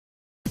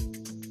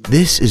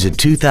This is a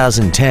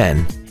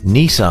 2010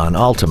 Nissan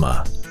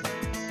Altima.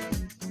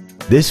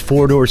 This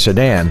four-door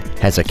sedan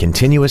has a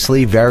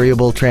continuously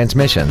variable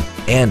transmission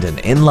and an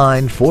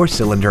inline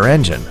four-cylinder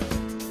engine.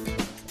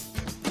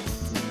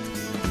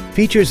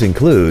 Features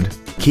include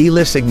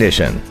keyless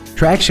ignition,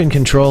 traction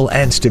control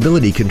and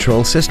stability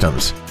control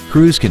systems,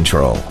 cruise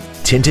control,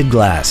 tinted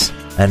glass,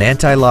 an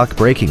anti-lock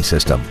braking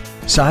system,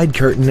 side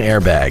curtain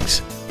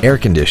airbags, air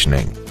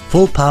conditioning,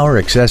 full power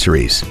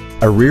accessories,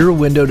 a rear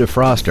window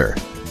defroster,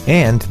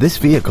 and this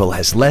vehicle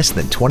has less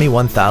than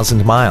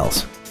 21,000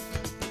 miles.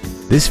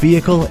 This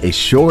vehicle is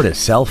sure to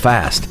sell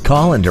fast.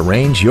 Call and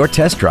arrange your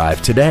test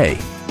drive today.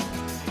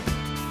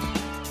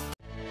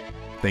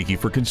 Thank you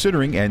for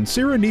considering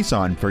Ancira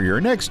Nissan for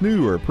your next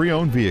new or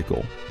pre-owned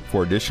vehicle.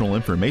 For additional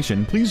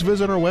information, please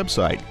visit our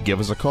website, give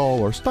us a call,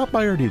 or stop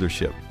by our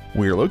dealership.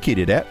 We are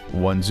located at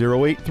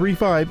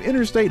 10835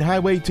 Interstate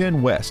Highway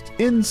 10 West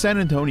in San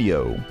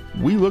Antonio.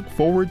 We look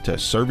forward to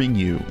serving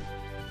you.